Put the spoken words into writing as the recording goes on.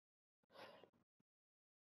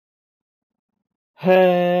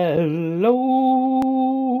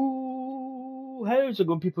Hello, how's it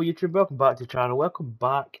going, people? YouTube, welcome back to the channel. Welcome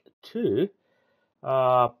back to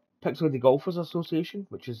uh, Pixelated Golfers Association,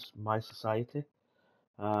 which is my society.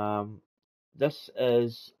 Um, this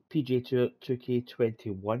is PGA Tour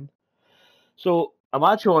 2K21. So I'm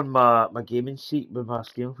actually on my gaming seat with my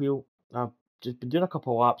steering wheel. I've just been doing a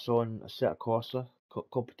couple of laps on a set of Corsa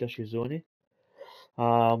competition zone.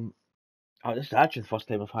 Um, this is actually the first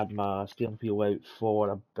time I've had my steering wheel out for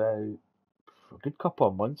a good couple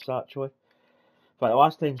of months actually. But the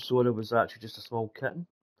last time Sora was actually just a small kitten.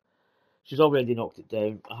 She's already knocked it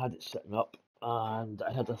down. I had it sitting up and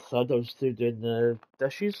I had a thud. I was through doing the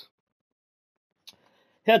dishes.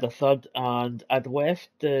 Had a thud and I'd left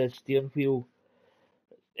the steering wheel.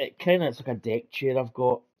 It's like a deck chair I've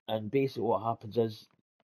got, and basically what happens is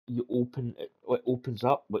it opens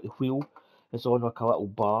up, but the wheel is on like a little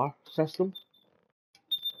bar system.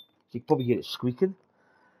 So you can probably hear it squeaking,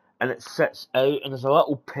 and it sits out, and there's a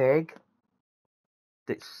little peg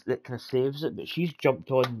that kind of saves it. But she's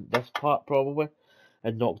jumped on this part probably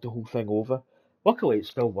and knocked the whole thing over. Luckily, it's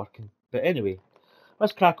still working. But anyway,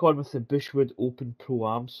 let's crack on with the Bushwood Open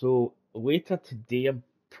Pro-Am. So later today, I'm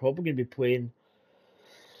probably going to be playing,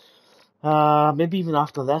 maybe even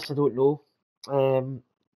after this, I don't know. Um,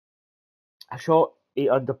 I shot 8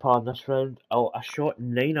 under par in this round. I shot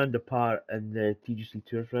 9 under par in the TGC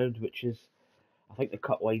Tours round, which is, I think the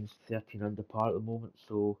cut line's 13 under par at the moment,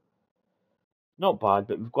 so not bad,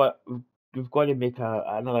 but we've got to make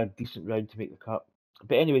another decent round to make the cut.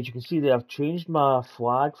 But anyways, you can see that I've changed my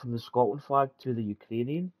flag from the Scotland flag to the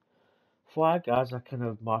Ukrainian flag as a kind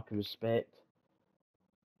of mark of respect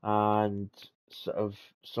and sort of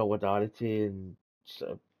solidarity and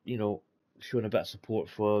sort of, showing a bit of support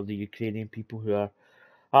for the Ukrainian people who are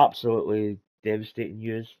absolutely devastating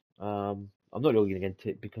news. I'm not really going to get into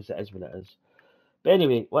it because it is what it is. But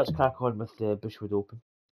anyway, let's crack on with the Bushwood Open.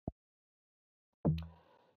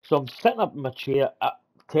 So I'm sitting up in my chair.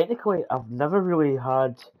 Technically, I've never really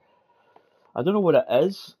had. I don't know what it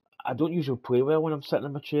is. I don't usually play well when I'm sitting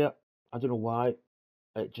in my chair. I don't know why.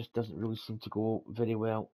 It just doesn't really seem to go very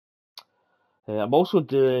well. I'm also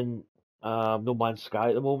doing No Man's Sky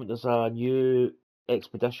at the moment. There's a new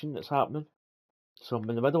expedition that's happening, so I'm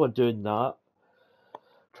in the middle of doing that,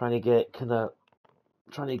 trying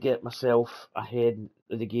to get myself ahead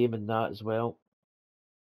of the game in that as well.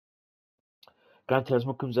 Gran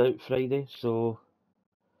Turismo comes out Friday, so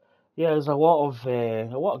yeah, there's a lot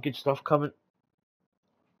of good stuff coming.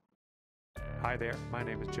 Hi there, my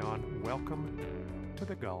name is John. Welcome to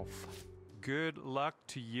the Gulf. Good luck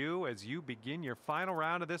to you as you begin your final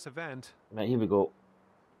round of this event. Right, here we go.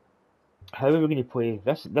 How are we going to play?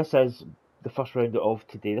 This is the first round of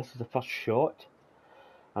today. This is the first shot.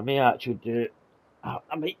 I may actually do. I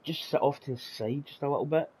might just sit off to the side just a little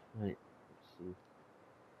bit. Right. Let's see.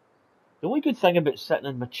 The only good thing about sitting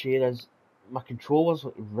in my chair is my controller's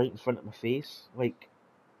like right in front of my face. Like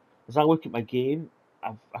as I look at my game,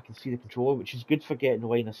 I can see the controller, which is good for getting the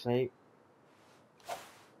line of sight.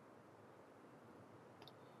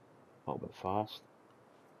 A little bit fast.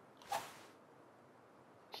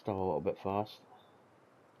 Still a little bit fast.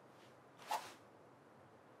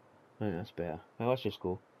 Right, that's better. Now let's just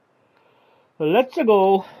go. Let's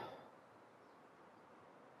go.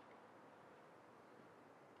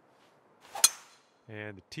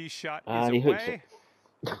 And the tee shot is And he hooks away.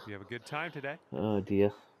 it. Hope you have a good time today. Oh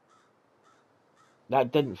dear.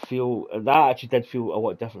 That actually did feel a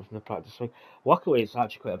lot different from the practice swing. Luckily, it's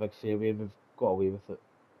actually quite a big fairway and we've got away with it.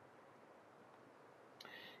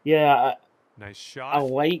 Yeah, Nice I shot.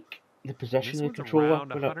 like the position This of the one's controller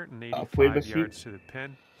around when I play my 185 seat, yards to the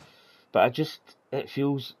pin. but it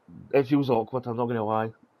feels awkward. I'm not gonna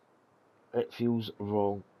lie, it feels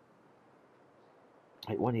wrong.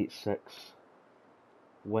 Like 186,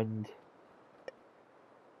 wind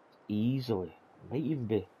easily, might even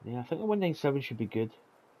be. Yeah, I think the 197 should be good.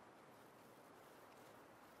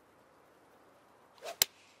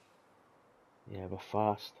 Yeah, we're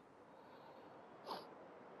fast.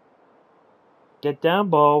 Get down,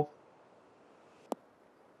 ball.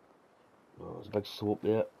 Oh, there's a big slope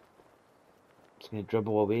there. It's gonna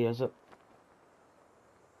dribble away, is it?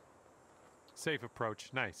 Safe approach.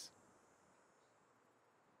 Nice.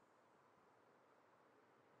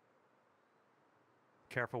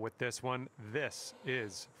 Careful with this one. This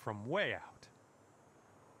is from way out.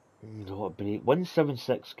 A lot of break.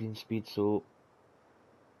 176 green speed, so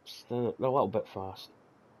still a little bit fast.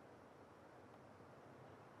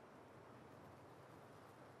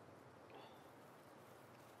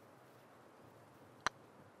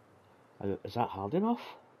 Is that hard enough?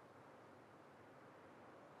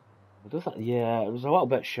 I don't think, yeah, it was a little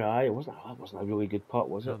bit shy. That wasn't a really good putt,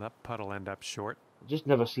 was No, it? that putt will end up short. It just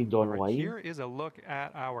never seemed All on right, line. here is a look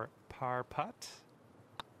at our par putt.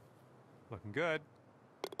 Looking good.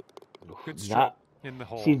 Good stroke in the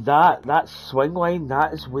hole. See that swing line,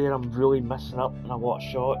 that is where I'm really messing up in a lot of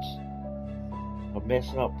shots. I'm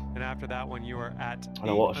messing up And after that one, you are at in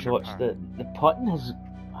a lot of shots. The putting is,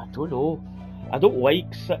 I don't know. I don't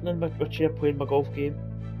like sitting in my chair playing my golf game.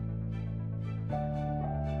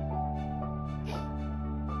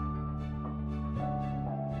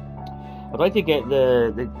 I'd like to get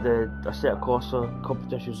the Assetto Corsa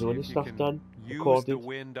competitions only stuff done. Use the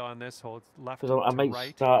wind on this hole. It's left Because I might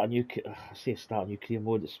right. start a new. I say start a new career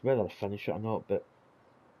mode. It's whether I finish it or not, but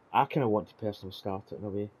I kind of want to personally start it in a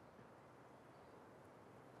way.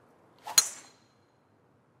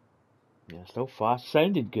 Yeah, still fast.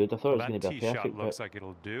 Sounded good. I thought it was going to be a perfect. Shot looks like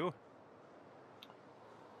it'll do.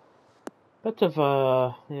 Bit of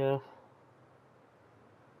yeah.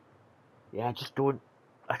 Yeah, I just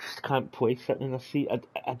can't play sitting in a seat.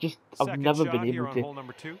 I've never been able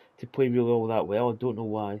to play really all that well. I don't know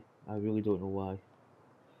why. I really don't know why.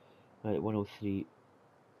 Right, 103.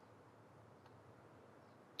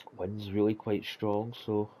 Wind's really quite strong,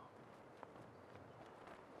 so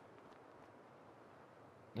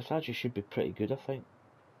this actually should be pretty good, I think.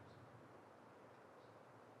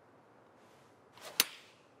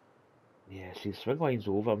 Yeah, see, the swing line's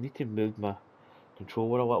over. I need to move my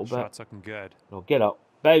controller a little bit. Shot's looking good. No, get up.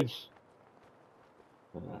 Bounce.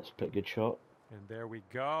 Oh, that's a pretty good shot. And there we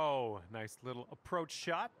go. Nice little approach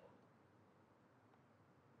shot.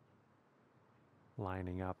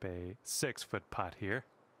 Lining up a 6-foot putt here.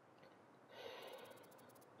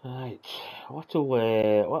 Right.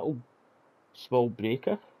 Little small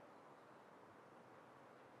breaker.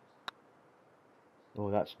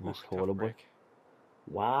 Oh, that's missed horribly.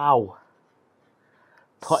 Wow.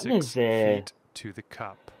 Putting 6 feet to the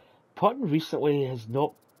cup. Putting recently has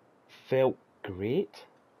not felt great.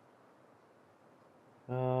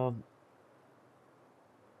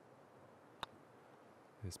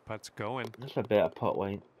 This putt's going. That's a better putt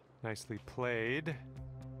line. Nicely played.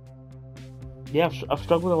 Yeah, I've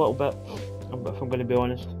struggled a little bit, if I'm going to be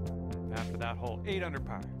honest. After that hole, 8 under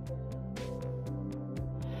par.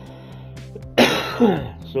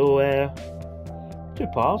 So, 2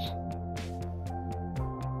 pars.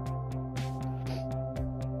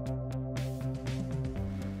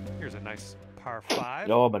 Here's a nice par 5.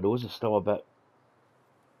 Oh, my nose is still a bit.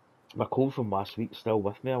 My cold from last week's still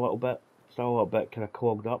with me a little bit. Still a little bit kind of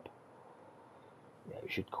clogged up. Yeah, we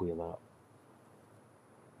should clear that.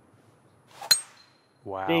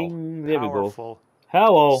 Wow. Ding, there Powerful we go.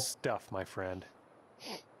 Hello. Stuff, my friend.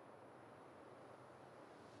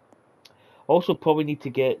 Also, probably need to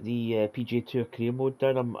get the PGA Tour career mode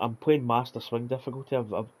down. I'm playing Master Swing difficulty.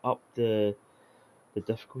 I've upped the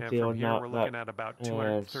difficulty on here, that. We're looking at about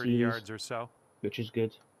 230 series, yards or so, which is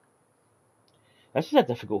good. This is a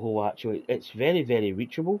difficult hole actually. It's very, very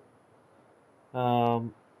reachable. I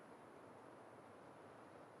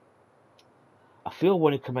feel I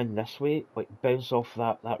want to come in this way, like bounce off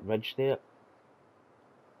that ridge there.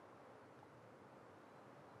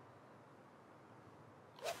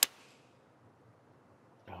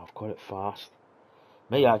 Oh, I've got it fast.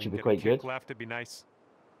 May actually be quite good. Left, it'd be nice.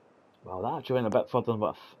 Well, that actually went a bit further than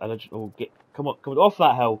what I originally. Come on, off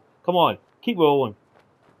that hill. Come on, keep rolling.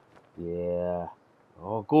 Yeah.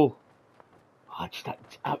 Oh, go. Oh, just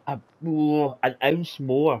an ounce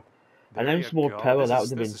more. An ounce more power, that would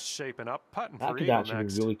have been. This is shaping up. Putting that for could eagle actually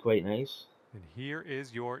next. be really quite nice. And here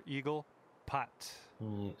is your eagle putt.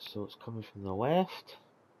 Right, so it's coming from the left.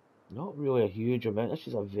 Not really a huge amount. This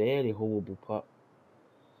is a very holeable putt,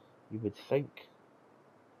 you would think.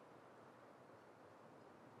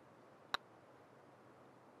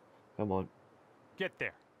 Come on. Get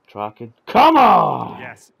there. Tracking. Come on!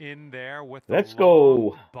 Yes, in there with the Let's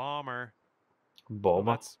go. Bomber. Bomber. Well,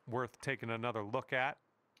 that's worth taking another look at.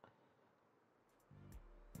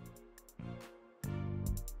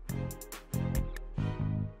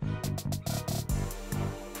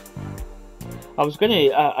 I was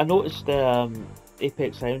gonna. I noticed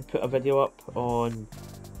Apex Sound put a video up on,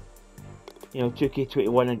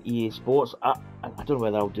 2K21 and EA Sports. I don't know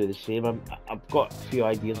whether I'll do the same. I've got a few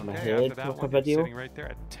ideas in my head for like a video. Right there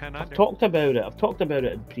at 10 I've talked about it. I've talked about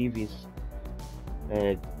it in previous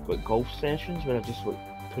golf sessions where I just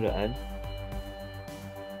put it in.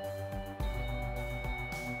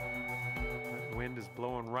 That wind is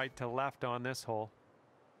blowing right to left on this hole.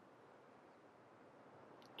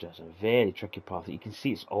 Just a very tricky path. You can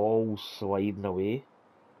see it's all sliding away.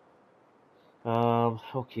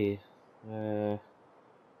 Okay.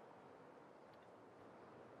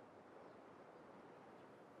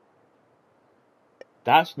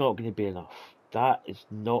 That's not going to be enough. That is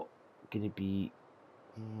not going to be...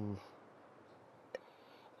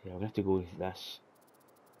 Yeah, I'm going to have to go with this.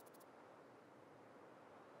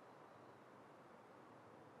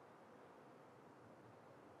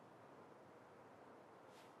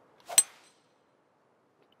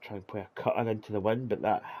 Try and play a cutter into the wind, but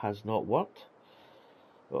that has not worked.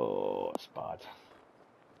 Oh, it's bad.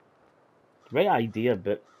 Right idea,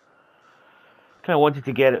 but kind of wanted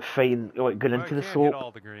to get it fine, like going into the slope. Hit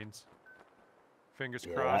all the greens. Fingers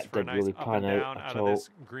Yeah, crossed that for a didn't nice really up pan and down out out at of all. this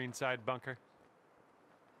greenside bunker.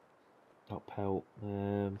 Uphill.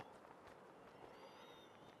 I'm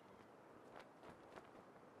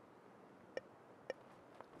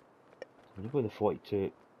going to go with the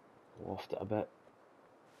 42. Loft it a bit.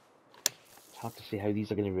 It's hard to see how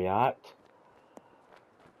these are going to react.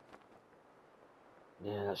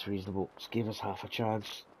 Yeah, that's reasonable. Just gave us half a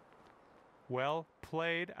chance. Well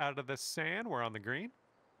played out of the sand. We're on the green.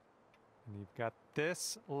 And you've got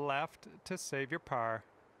this left to save your par.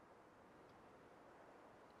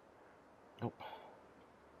 Nope.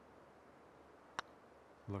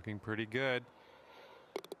 Looking pretty good.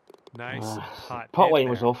 Nice putt. Putt line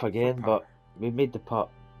was off again, but we made the putt.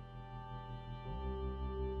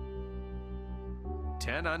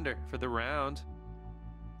 10 under for the round.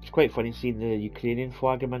 It's quite funny seeing the Ukrainian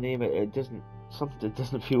flag in my name. It doesn't, something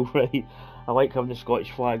doesn't feel right. I like having the Scottish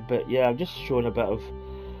flag, but yeah, I'm just showing a bit of.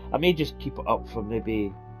 I may just keep it up for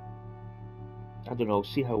maybe, I don't know,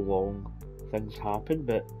 see how long things happen,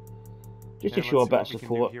 but just to show a bit of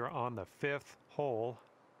support. Here on the 5th hole.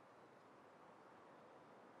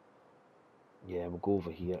 Yeah, we'll go over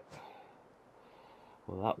here.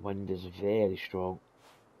 Well, that wind is very strong.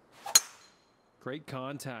 Great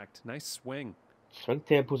contact. Nice swing. Swing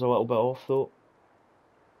tempo's a little bit off though.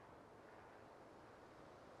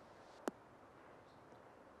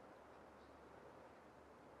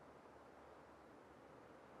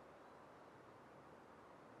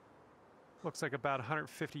 Looks like about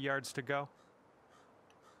 150 yards to go.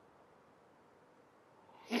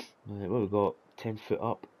 Right, well, we've got 10 foot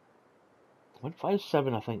up.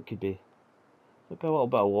 157 I think could be. Maybe a little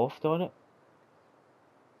bit of loft on it.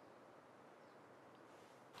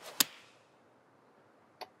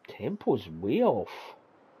 Tempo's way off.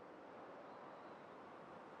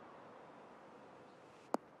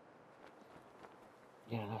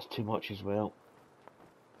 Yeah, that's too much as well.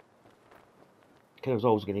 I was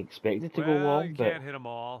always going to expect it to go long, you but can't hit them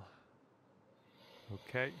all.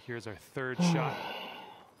 Okay, here's our 3rd shot.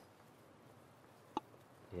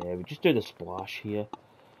 Yeah, we just do the splash here.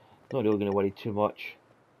 Not really going to worry too much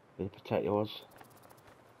with the particulars.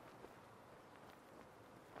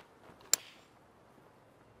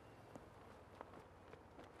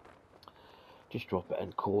 Just drop it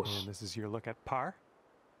in close. And this is your look at par.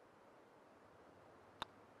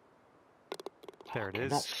 There it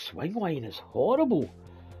is. That swing line is horrible.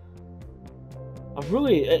 I've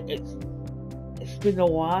really, it's been the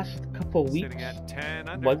last couple of weeks, sitting at 10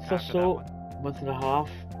 under month or so, month and a half,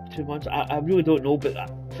 2 months. I really don't know, but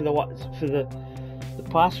for the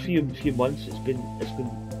past few months, it's been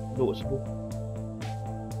noticeable.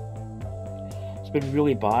 It's been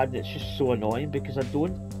really bad, and it's just so annoying because I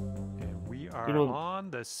don't. And we are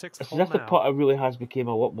on the 6th it's hole as if the now. putter really has become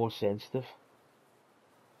a lot more sensitive.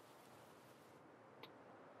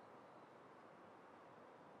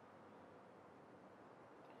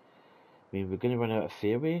 I mean, we're going to run out of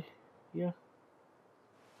fairway here.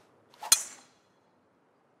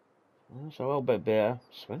 That's a little bit better.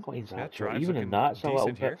 Swing line's actually, even in that, it's a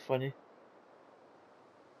little bit funny.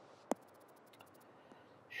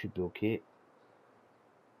 Should be okay.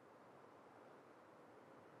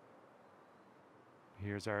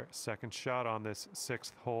 Here's our 2nd shot on this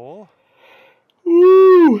 6th hole.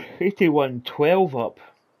 Woo! 81-12 up.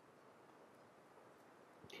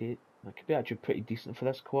 Okay, that could be actually pretty decent for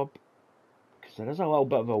this club. Because there is a little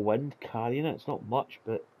bit of a wind carrying it. It's not much,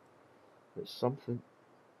 but it's something.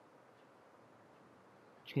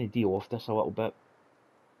 Just going to de-off this a little bit.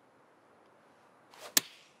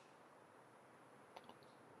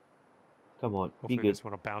 Come on, Hopefully be good. This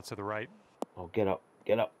one will bounce to the right. Oh, get up,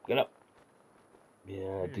 get up, get up. Yeah,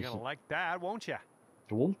 You're decent. going to like that, won't you?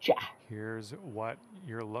 Won't ya? Here's what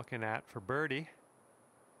you're looking at for birdie.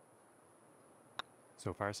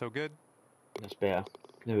 So far, so good. That's better.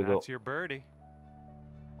 There we go. That's your birdie.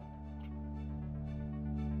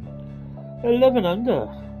 11 under.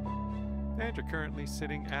 And you're currently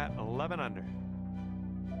sitting at 11 under.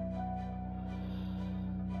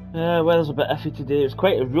 Weather's a bit iffy today. It was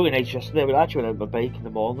quite really nice yesterday. We actually went out on my bike in the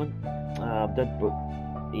morning. Did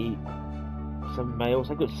about 7 miles.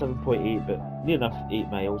 I got 7.8, but near enough 8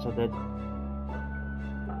 miles I did.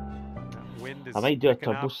 Wind is I might do a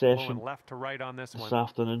picking turbo up, session blowing left to right on this this one.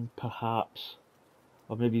 afternoon, perhaps,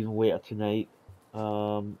 or maybe even later tonight.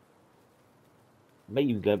 Might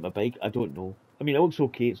even get out my bike. I don't know. I mean, it looks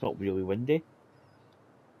okay. It's not really windy,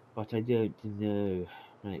 but I don't know.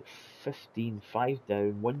 Right, 15, 5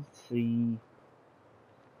 down,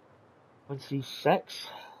 136.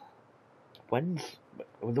 Winds.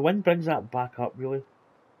 Well, the wind brings that back up, really.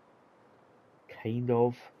 Kind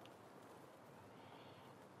of.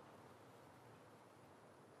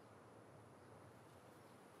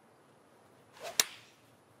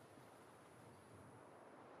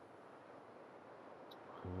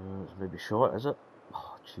 It's maybe short, is it?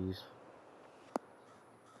 Oh, jeez.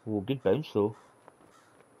 Oh, good bounce though.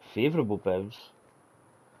 Favourable bounce.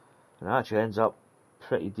 And that actually ends up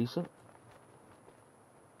pretty decent.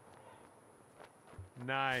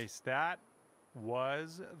 Nice. That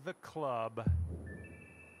was the club.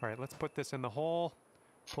 All right, let's put this in the hole.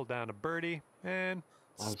 Pull down a birdie and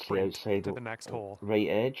I would say sprint outside to the next hole. right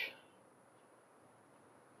edge.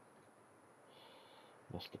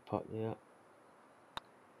 Missed the putt there.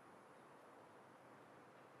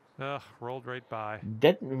 Ugh, rolled right by.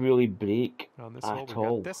 Didn't really break On this hole, at we've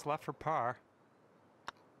all. got this left for par.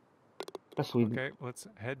 Okay, let's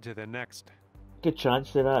head to the next. Good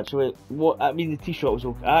chance there actually. What I mean, the tee shot was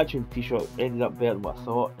okay. Actually, the tee shot ended up better than what I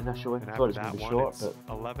thought initially. And I thought it after was going that to be one, short, it's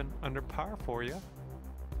but 11 under par for you.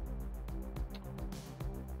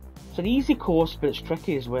 it's an easy course, but it's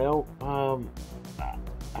tricky as well. I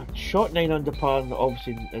shot 9 under par,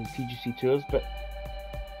 obviously in PGC tours, but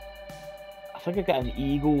I think I got an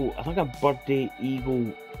eagle. I think a birdie eagle,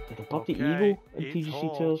 like a birdie eagle in eighth PGC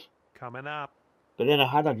hole tours. coming up. But then I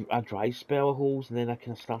had a dry spell of holes, and then I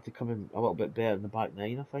kind of started coming a little bit better in the back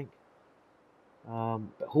 9, I think.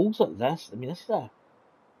 But holes like this, I mean, this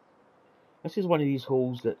is one of these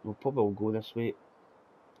holes that will probably go this way.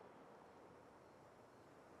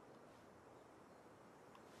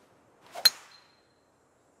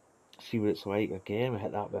 See what it's like. Again, we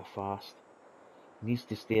hit that bit fast. Needs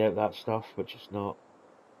to stay out of that stuff, which it's not.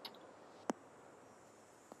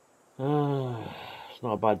 It's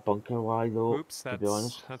not a bad bunker lie though. Oops, to be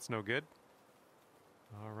honest. that's no good.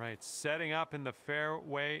 All right, setting up in the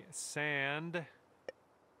fairway sand.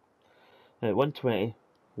 At 120,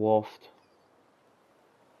 waft.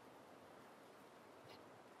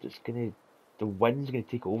 The wind's gonna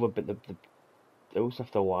take over, but the also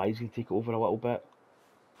if the Y's gonna take over a little bit.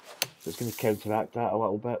 So it's gonna counteract that a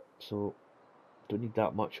little bit. So don't need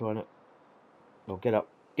that much on it. No, get up,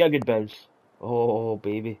 get a good bounce. Oh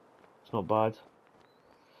baby, it's not bad.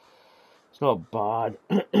 It's not bad.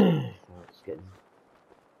 Oh, it's getting.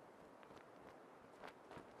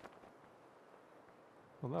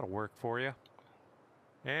 Well, that'll work for you.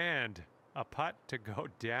 And a putt to go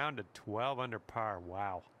down to 12 under par.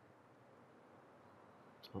 Wow.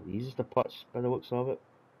 It's not the easiest of putts by the looks of it.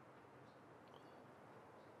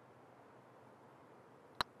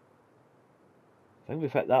 I think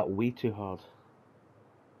we've hit that way too hard.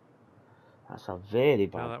 That's a very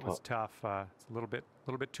bad No, that putt. was tough. It's a little bit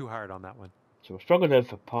too hard on that one. So we're struggling now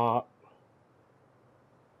for par.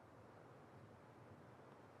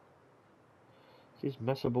 This is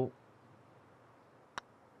missable.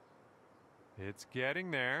 It's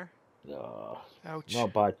getting there. Oh, Ouch.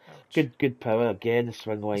 not bad. Ouch. Good power again. The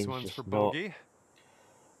swing This line's one's just for not. bogey.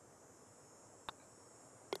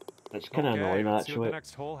 It's kind of annoying Let's see what actually. the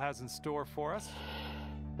next hole has in store for us.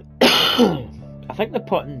 I think the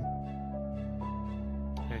putting,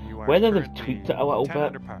 And you are whether they've currently tweaked it a little 10 bit.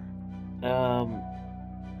 under par.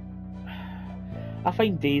 I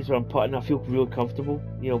find days where I'm putting, I feel really comfortable,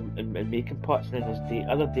 in making putts, and then there's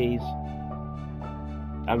other days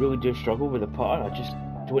I really do struggle with the putter. I just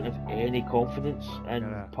don't have any confidence in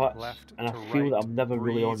putts, left and I to feel that right I'm never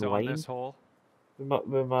really on breeze on line this hole.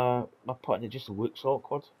 with my putting. It just looks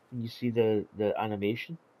awkward when you see the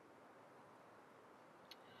animation.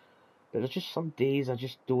 But there's just some days I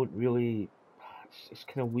just don't really. It's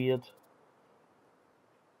kind of weird.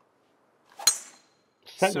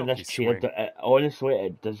 Sitting in this Silky chair, swing. honestly,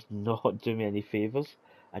 it does not do me any favours.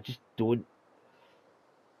 I just don't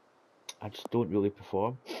really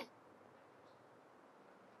perform.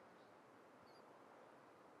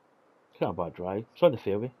 It's not a bad drive. It's on the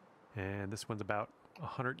fairway. And this one's about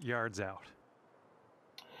 100 yards out.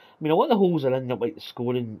 I mean, a lot of the holes are in like the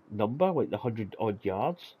scoring number, like the 100 odd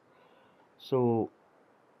yards. So,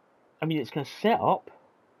 I mean, it's kind of set up.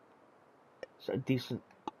 It's a decent.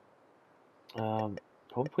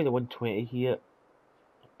 Hopefully the 120 here.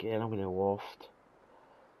 Again, I'm going to waft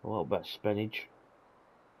a little bit of spinach.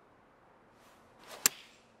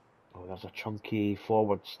 Oh, there's a chunky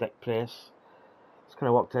forward stick press. It's kind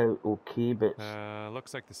of worked out okay, but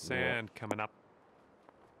Looks like the sand coming up.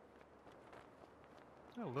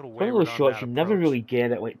 A little one of wayward those on shots that you never approach. really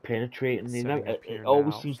get it like penetrating. They Setting never, up here it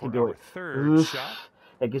always now seems to for be our like third shot.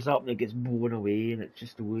 it goes up and it gets blown away, and it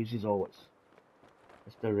just loses all its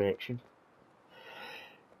direction.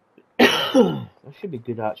 That should be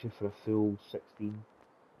good actually for a full 16.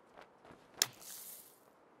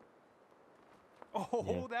 Oh,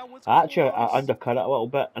 Yeah. that was Actually, I close. undercut it a little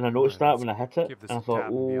bit, and I noticed All right, that when I hit it, give this and I a thought, tap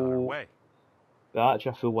and be on our oh, way.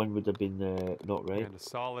 actually a full one would have been not right. And a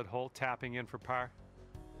solid hole tapping in for par.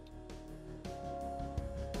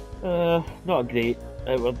 Not a great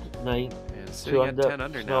outward 9. And 2 sitting at under. 10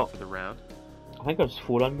 under It's now not- for the round. I think I was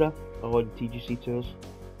 4 under on TGC tours.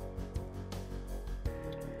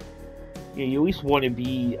 Yeah, you at least want to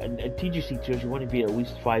be in TGC tours. You want to be at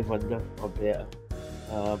least 5 under or better.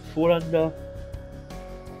 4 under,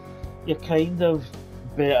 you're kind of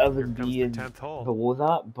better Here than comes the being 10th hole. below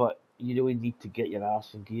that, but you really need to get your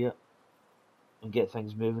ass in gear and get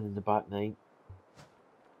things moving in the back 9.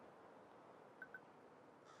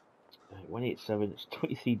 Right, 187. It's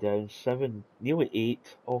 23 down, 7, nearly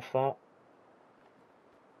 8 off that.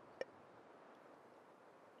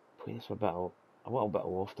 Play this a little bit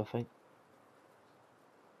aloft, I think.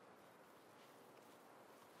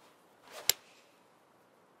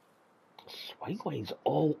 Swing lines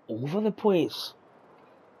all over the place.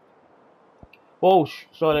 Oh,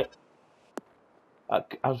 sorry. I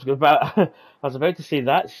was about I was about to say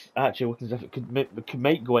that's actually looking as if it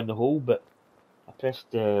might go in the hole, but I pressed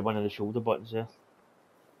one of the shoulder buttons there.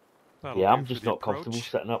 That'll Yeah, do I'm for just the not comfortable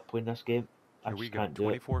approach. sitting up playing this game. I Here we just go, can't do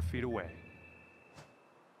it. 24 feet away.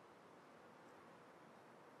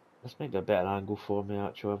 This might be a better angle for me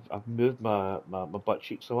actually. I've moved my butt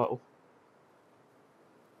cheeks a little.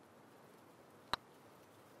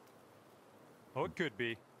 Oh, it could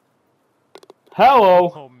be. Hello!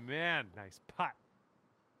 Oh, man, nice putt.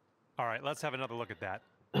 All right, let's have another look at that.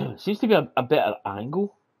 Seems to be a better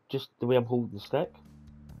angle, just the way I'm holding the stick.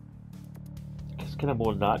 It's kind of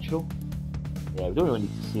more natural. Yeah, we don't really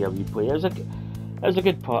need to see a replay. It was a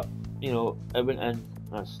good putt. You know, it went in.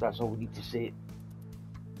 That's all we need to say.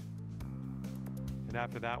 And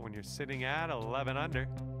after that, when you're sitting at 11 under,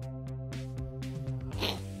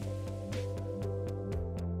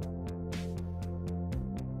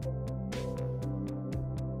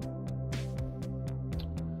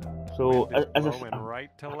 So wind is as blowing I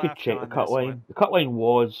right to could left check the on cut this line. one. The cut line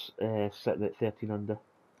was sitting at 13 under.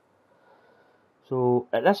 So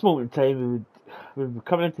at this moment in time, we would be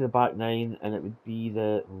coming into the back 9, and it would be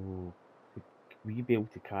the. Oh, will you be able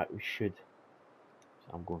to cut? We should.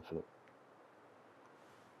 So I'm going for it.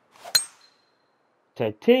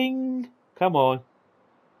 Ta-ting! Come on.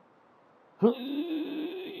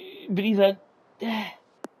 Breathe in.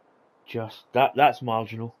 Just that's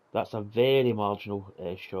marginal. That's a very marginal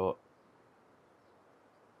shot.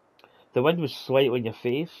 The wind was slightly in your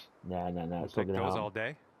face. Nah, it's We'll not take gonna those happen. all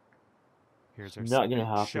day. Here's our It's not second gonna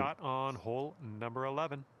happen. shot on hole number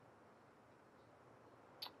 11.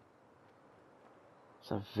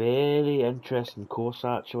 It's a very interesting course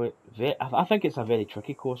actually. I think it's a very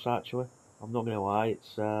tricky course actually. I'm not gonna lie.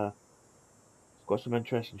 It's got some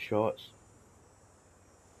interesting shots.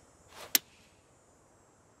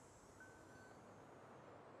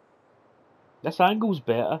 This angle's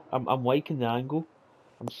better. I'm liking the angle.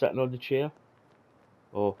 I'm sitting on the chair.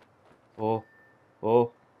 Oh.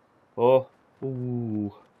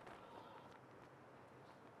 Ooh.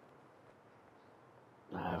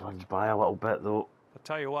 Runs by a little bit though. I'll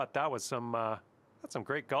tell you what, that was that's some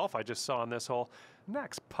great golf I just saw on this hole.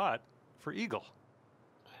 Next putt for Eagle.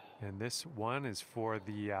 And this one is for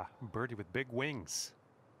the birdie with big wings.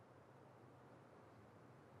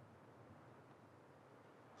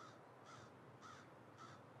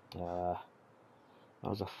 That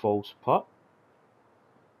was a false putt.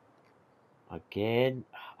 Again,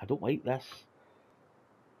 I don't like this.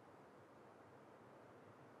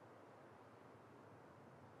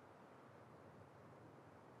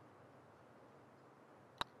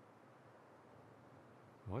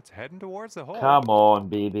 Well, it's heading towards the hole. Come on,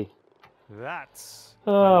 baby. That's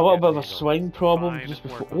A little bit of a Eagle. swing problem Fine just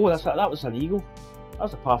before. work on Oh, this one. that was an eagle. That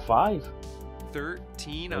was a par 5.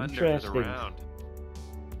 13 under for the Interesting. round.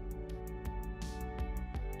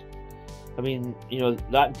 I mean, you know,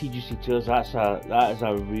 that TGC Tours, that is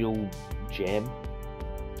a real gem.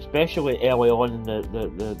 Especially early on in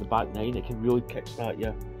the back 9, it can really kickstart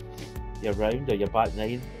your round, or your back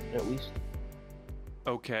 9 at least.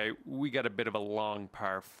 Okay, we got a bit of a long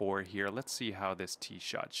par 4 here. Let's see how this tee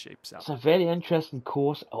shot shapes It's up. a very interesting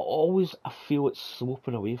course. I feel it's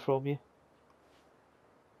sloping away from you.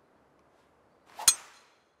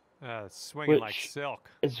 Swinging like which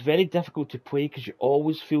silk. is very difficult to play because you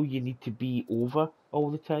always feel you need to be over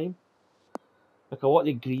all the time. Like a lot of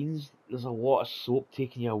the greens, there's a lot of soap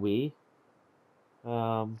taking you away.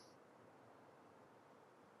 Not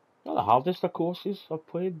the hardest of courses I've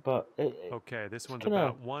played, but Okay, this one's kinda,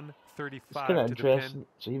 about it's 135 kind of to the pin. interesting.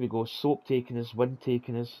 So here we go, soap taking us, wind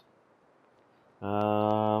taking us.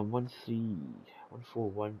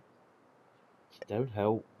 1-3-1-4-1. It's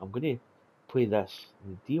downhill. I'm going to play this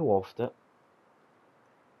and deal off it.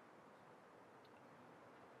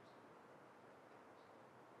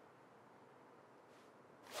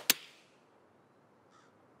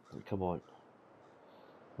 Come on.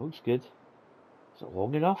 Looks good. Is it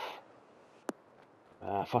long enough?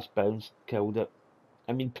 First bounce killed it.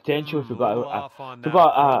 I mean, potential if we got Little off on if we that got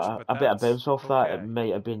approach, but a bit of that's bounce off that, it okay.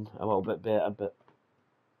 might have been a little bit better, but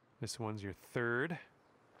This one's your third.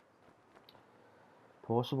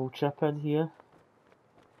 possible chip in here.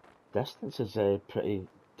 Distance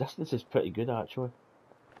is pretty good actually.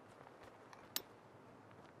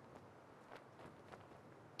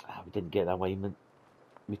 We didn't get alignment.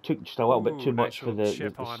 We took just a little bit too much nice for little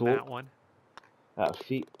chip the on soap that one. at our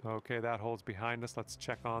feet. Okay, that hole's behind us. Let's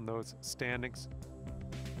check on those standings.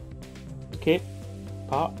 Okay,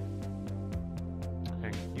 par.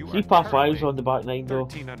 And you 3 are par 5s currently on the back nine though.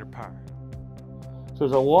 13 under par. So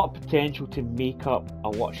there's a lot of potential to make up a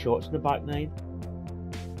lot of shots in the back nine.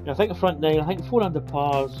 I think the front nine, I think 4 under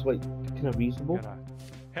par is like kind of reasonable. Got a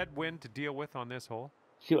headwind to deal with on this hole.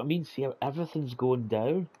 See what I mean? See how everything's going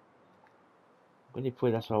down? I'm going to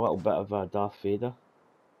play this with a little bit of a Darth Vader.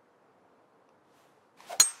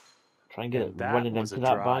 Try and get it running into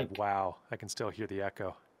that bank. Wow, I can still hear the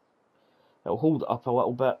echo. It'll hold it up a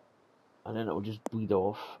little bit, and then it'll just bleed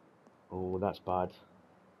off. Oh, that's bad.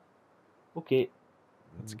 Okay.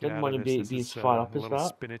 Let's get Didn't out want of to this. be This as is far a up as little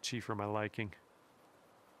that. spinachy for my liking.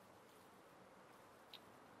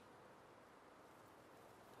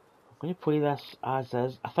 I'm going to play this as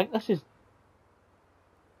is. I think this is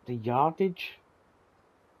the yardage.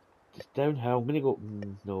 It's downhill. I'm going to go...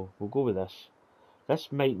 no, we'll go with this. This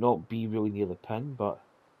might not be really near the pin, but...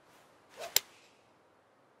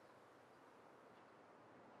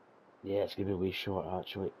 yeah, it's going to be way short,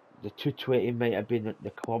 actually. The 220 might have been at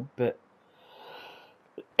the club, but...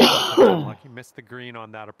 Unlucky. Missed the green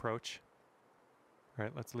on that approach. All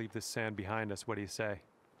right, let's leave this sand behind us. What do you say?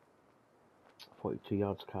 42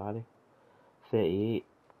 yards carry. 38.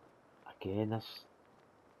 Again, this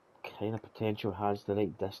kind of potential has the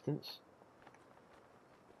right distance.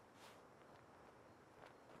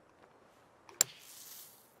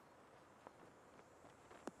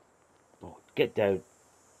 Oh, get down.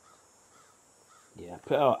 Yeah,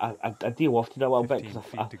 I deal off to it a little bit because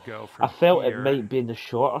I felt it might be in the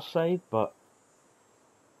shorter side, but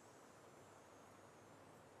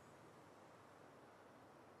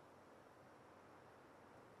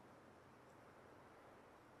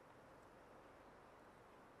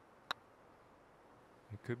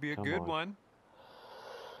it could be a good one.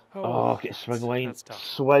 Oh, get swing line. That's tough.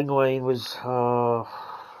 Swing line was. All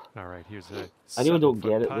right, here's a. I really don't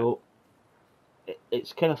get it though.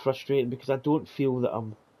 It's kind of frustrating because I don't feel that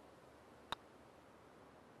I'm.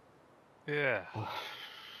 Yeah.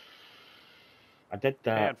 I did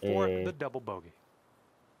that. And for the double bogey.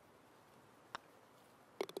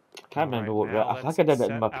 I can't remember what. I think I did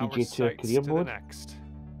it in my PGA Tour career mode.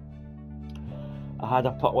 I had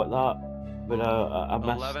a putt like that, but I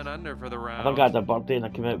missed. 11 under for the round. I think I had a birdie and I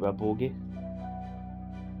came out with a bogey.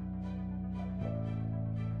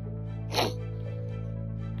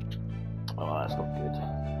 Oh, that's not good.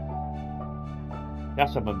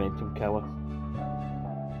 That's a momentum killer.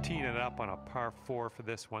 Teeing it up on a par 4 for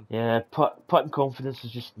this one. Yeah, putting confidence is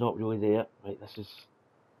just not really there. Right, this is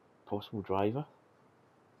possible driver.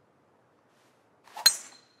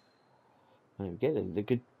 Right, we get the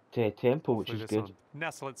good tempo, which is good.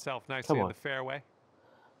 Nestle itself nicely in the fairway.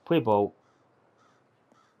 Play ball.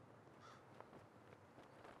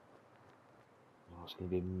 Oh, it's going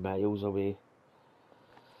to be miles away.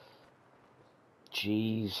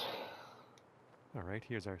 Jeez. All right,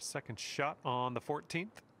 here's our second shot on the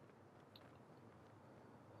 14th.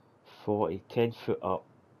 40, 10 foot up.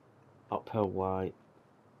 Uphill wide.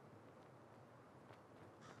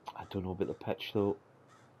 I don't know about the pitch though.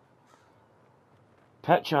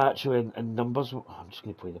 Pitch actually in numbers. I'm just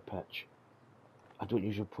going to play the pitch. I don't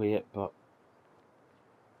usually play it, but.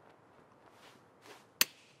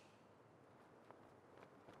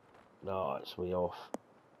 No, it's way off.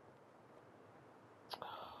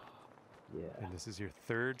 Yeah. And this is your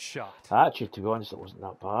third shot. Actually, to be honest, it wasn't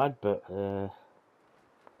that bad, but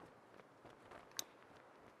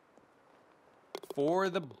for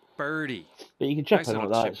the birdie. But you can chip Nice in little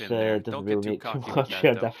like chip that. in there. Doesn't Don't really get too make too cocky with much that,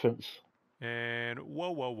 of a though. difference. And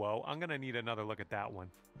whoa, whoa, whoa. I'm going to need another look at that one.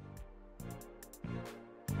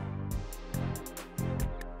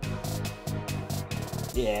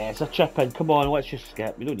 Yeah, it's a chip in. Come on, let's just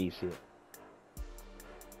skip. We don't need to see it.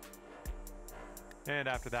 And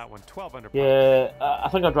after that one, 12 under par. Yeah, I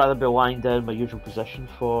think I'd rather be lying down in my usual position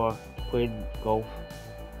for playing golf.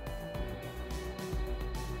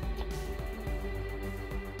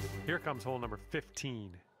 Here comes hole number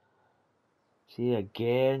 15. See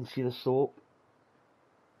again, see the slope.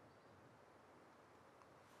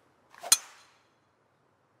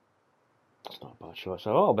 It's not a bad shot. It's a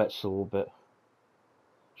little bit slow, but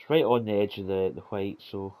it's right on the edge of the white,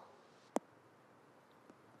 so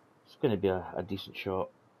it's going to be a decent shot.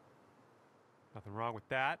 Nothing wrong with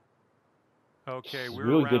that. Okay, It's we're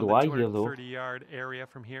really around good the lie here, though. 230-yard area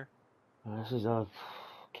from here. This is a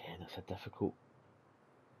again. It's a difficult.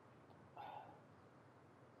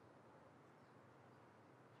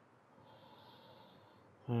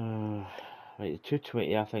 Right, the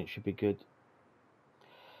 220 I think should be good.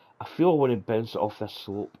 I feel I want to bounce it off this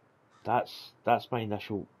slope. That's my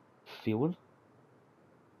initial feeling.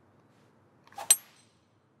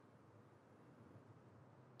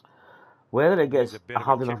 Whether it Needs gets a bit of a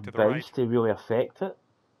hard kick enough to the bounce right. to really affect it.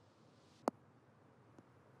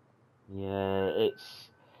 Yeah,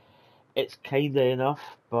 it's kinda enough,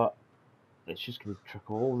 but it's just gonna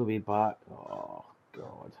trickle all the way back. Oh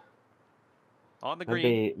god. On the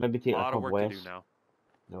green. Maybe A take a lot of club work west. to do now.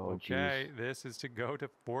 No, Okay, jeez. this is to go to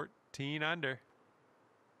 14 under.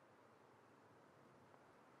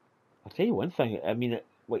 I'll tell you one thing. I mean,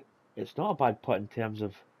 it's not a bad putt in terms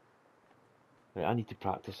of. Like, I need to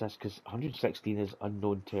practice this because 116 is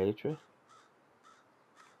unknown territory,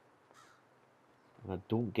 and I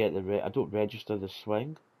don't get I don't register the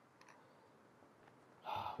swing,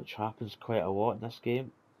 which happens quite a lot in this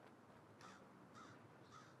game.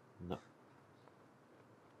 No.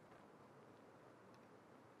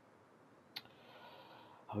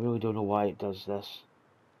 I really don't know why it does this.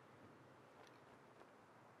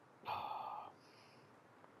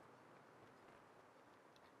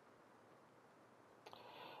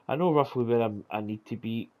 I know roughly where I need to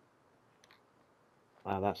be.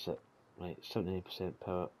 Ah, that's it. Right, 79%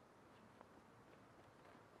 power.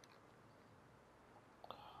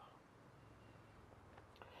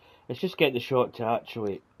 It's just getting the shot to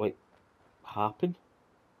actually like happen.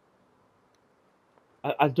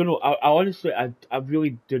 I don't know. I honestly I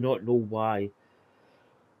really do not know why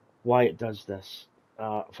it does this.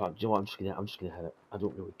 In fact, do you know what? I'm just gonna hit it. I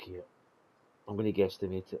don't really care. I'm gonna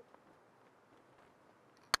guesstimate it.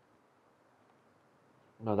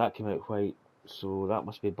 No, that came out white, so that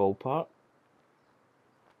must be ballpark.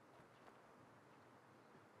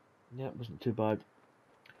 Yeah, it wasn't too bad.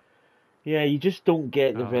 Yeah, you just don't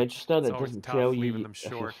get the register it's that always doesn't tough tell leaving you them if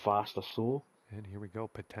you're short. fast or slow. And here we go,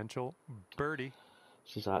 potential birdie.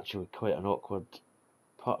 This is actually quite an awkward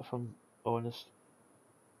putt, if I'm honest.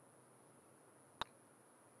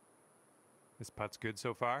 This putt's good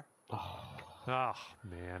so far. Oh,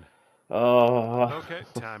 man. Oh. Okay,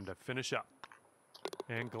 time to finish up.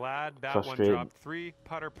 And glad that one Frustrating. dropped 3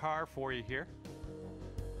 putter par for you here.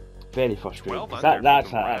 Very frustrating. 12 'Cause under that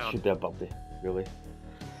for the round. should be a birdie, really.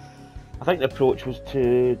 I think the approach was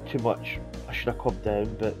too much. I should have clubbed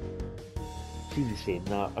down, but it's easy saying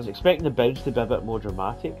that. I was expecting the bounce to be a bit more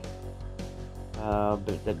dramatic, but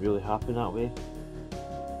it didn't really happen that way.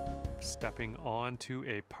 Stepping on to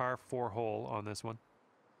a par 4 hole on this one.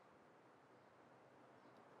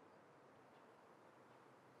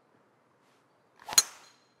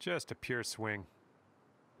 Just a pure swing.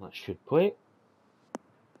 That should play.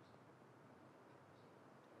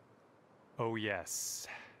 Oh, yes.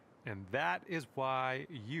 And that is why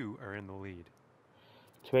you are in the lead.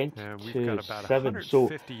 20 And we've to got about 7. So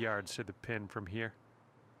 150 yards to the pin from here.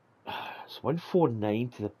 it's 149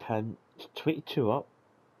 to the pin. It's 22 up.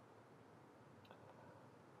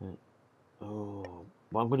 Right. Oh,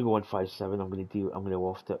 well, I'm going to go 157. I'm going to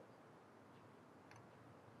loft it.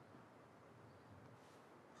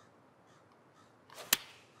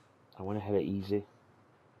 I want to hit it easy.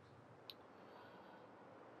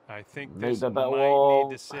 I think Might this be a bit might long.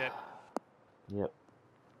 need to sit. Yep.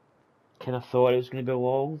 Kind of thought it was going to be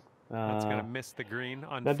long. That's going to miss the green.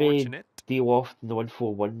 Maybe Unfortunate. de-loft in the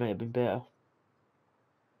 141 might have been better.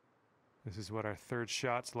 This is what our third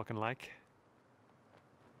shot's looking like.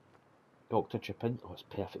 Doctor chip in. Oh, it's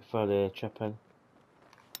perfect for the chip in.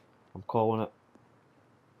 I'm calling it.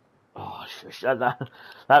 Oh,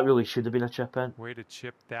 that really should have been a chip in. Way to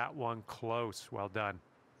chip that one close. Well done.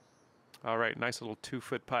 All right, nice little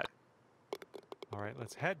 2-foot putt. All right,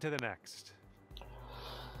 let's head to the next.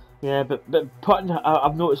 Yeah, but putting,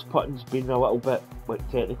 I've noticed putting's been a little bit like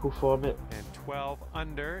technical for me. And 12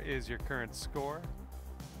 under is your current score.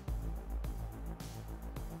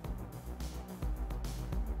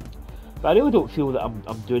 But I really don't feel that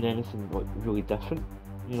I'm doing anything like really different,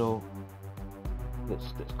 you know,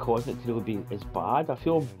 that's causing it to really be as bad. I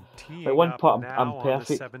feel like one part I'm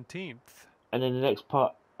perfect, 17th. and then the next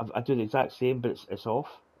part I do the exact same, but it's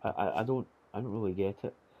off. I don't really get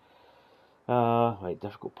it. Right,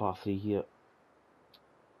 difficult par 3 here.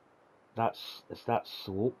 It's that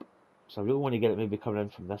slope, so I really want to get it maybe coming in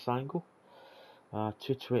from this angle.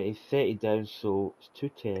 220, 30 down, so it's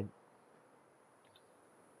 210.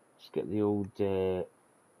 Let's get the old,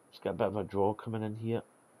 let's get a bit of a draw coming in here.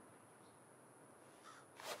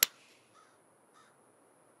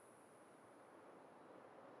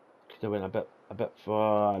 Could have went a bit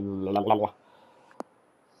for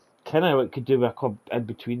kind of what could do a club in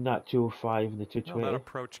between that 205 and the 220. Well, that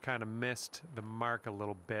approach kind of missed the mark a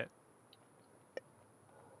little bit.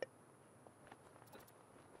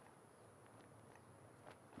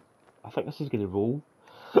 I think this is going to roll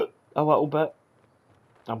a little bit.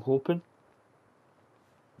 I'm hoping.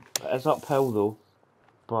 It is uphill though,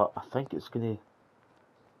 but I think it's going to.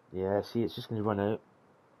 Yeah, see, it's just going to run out.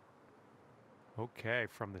 Okay,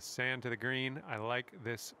 from the sand to the green, I like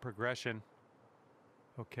this progression.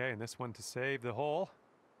 Okay, and this one to save the hole.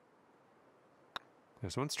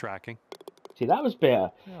 This one's tracking. See, that was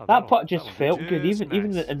better. Yeah, that putt just felt good, just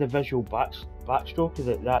even nice. in the visual backstroke of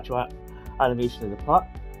the actual animation of the putt.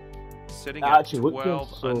 Sitting It at actually 12 looked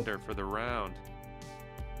good, so under for the round.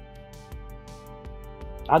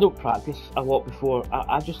 I don't practice a lot before.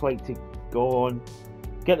 I just like to go on,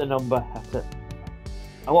 get the number, hit it.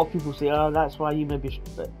 A lot of people say, oh, that's why you maybe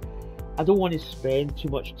should, but I don't want to spend too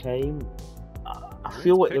much time. I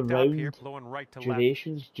feel like the round here, right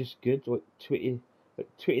duration's just good, like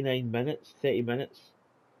 29 minutes, 30 minutes,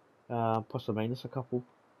 plus or minus a couple.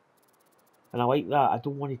 And I like that. I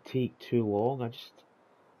don't want to take too long. I'm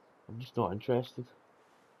just not interested.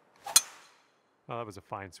 Oh, that was a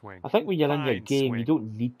fine swing. I think when you're in your game, you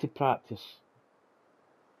don't need to practice.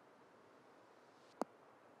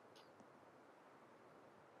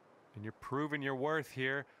 And you're proving your worth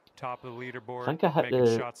here. Top of the leaderboard. I think I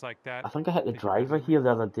hit shots like that. I think I hit the driver here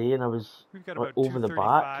the other day, and I was like, over the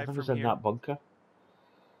back. I think I was in that bunker.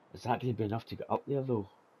 Is that going to be enough to get up there though?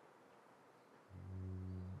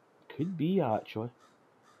 Could be actually.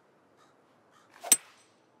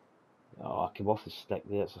 Oh, I came off the stick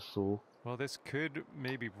there. It's a soul. Well, this could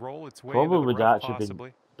maybe roll its way. Probably into the would rough,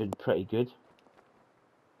 actually been pretty good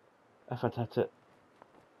if I'd hit it.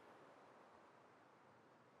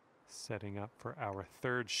 Setting up for our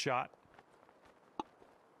third shot.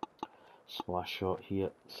 Splash shot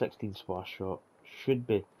here. 16 splash shot. Should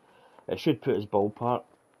be. It should put his ballpark.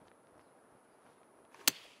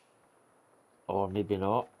 Or maybe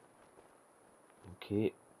not.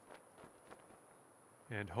 Okay.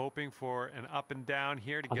 And hoping for an up and down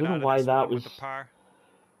here to I get don't out know why of this that one was. With the par.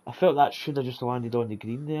 I felt that should have just landed on the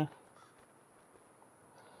green there.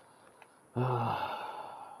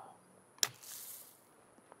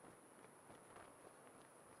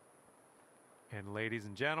 And ladies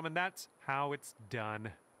and gentlemen, that's how it's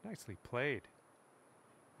done. Nicely played.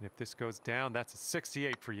 And if this goes down, that's a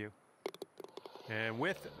 68 for you. And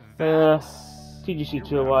with that, TGC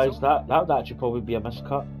Tour wise, that would actually probably be a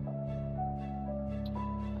miscut.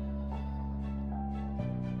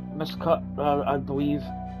 I believe.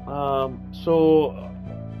 So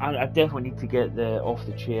I definitely need to get off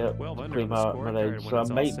the chair to play my round. So I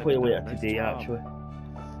might play later today actually.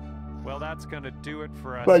 Well, that's going to do it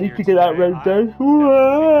for us. But I need to get that round down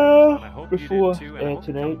before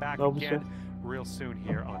tonight, obviously. Real soon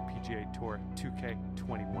here on PGA Tour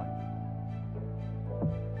 2K21.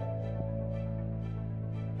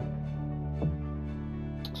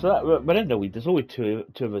 So we're in the lead. There's only two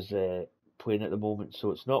of us playing at the moment, so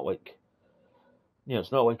it's not like,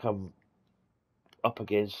 it's not like I'm up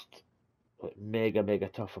against like mega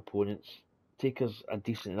tough opponents. Taker's a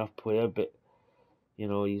decent enough player, but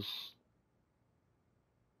he's.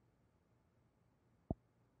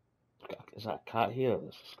 Is that a cat here?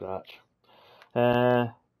 That's a scratch.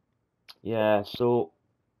 Yeah, so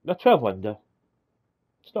they're 12 under.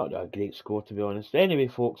 It's not a great score, to be honest. Anyway,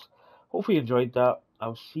 folks, hopefully you enjoyed that.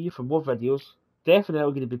 I'll see you for more videos.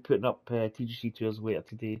 Definitely going to be putting up TGC tours later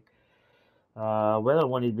today. Whether I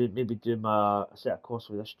want to maybe do my set of course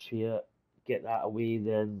with this chair, get that away,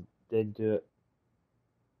 then do it.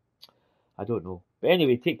 I don't know. But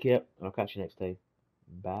anyway, take care, and I'll catch you next time.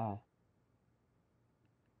 Bye.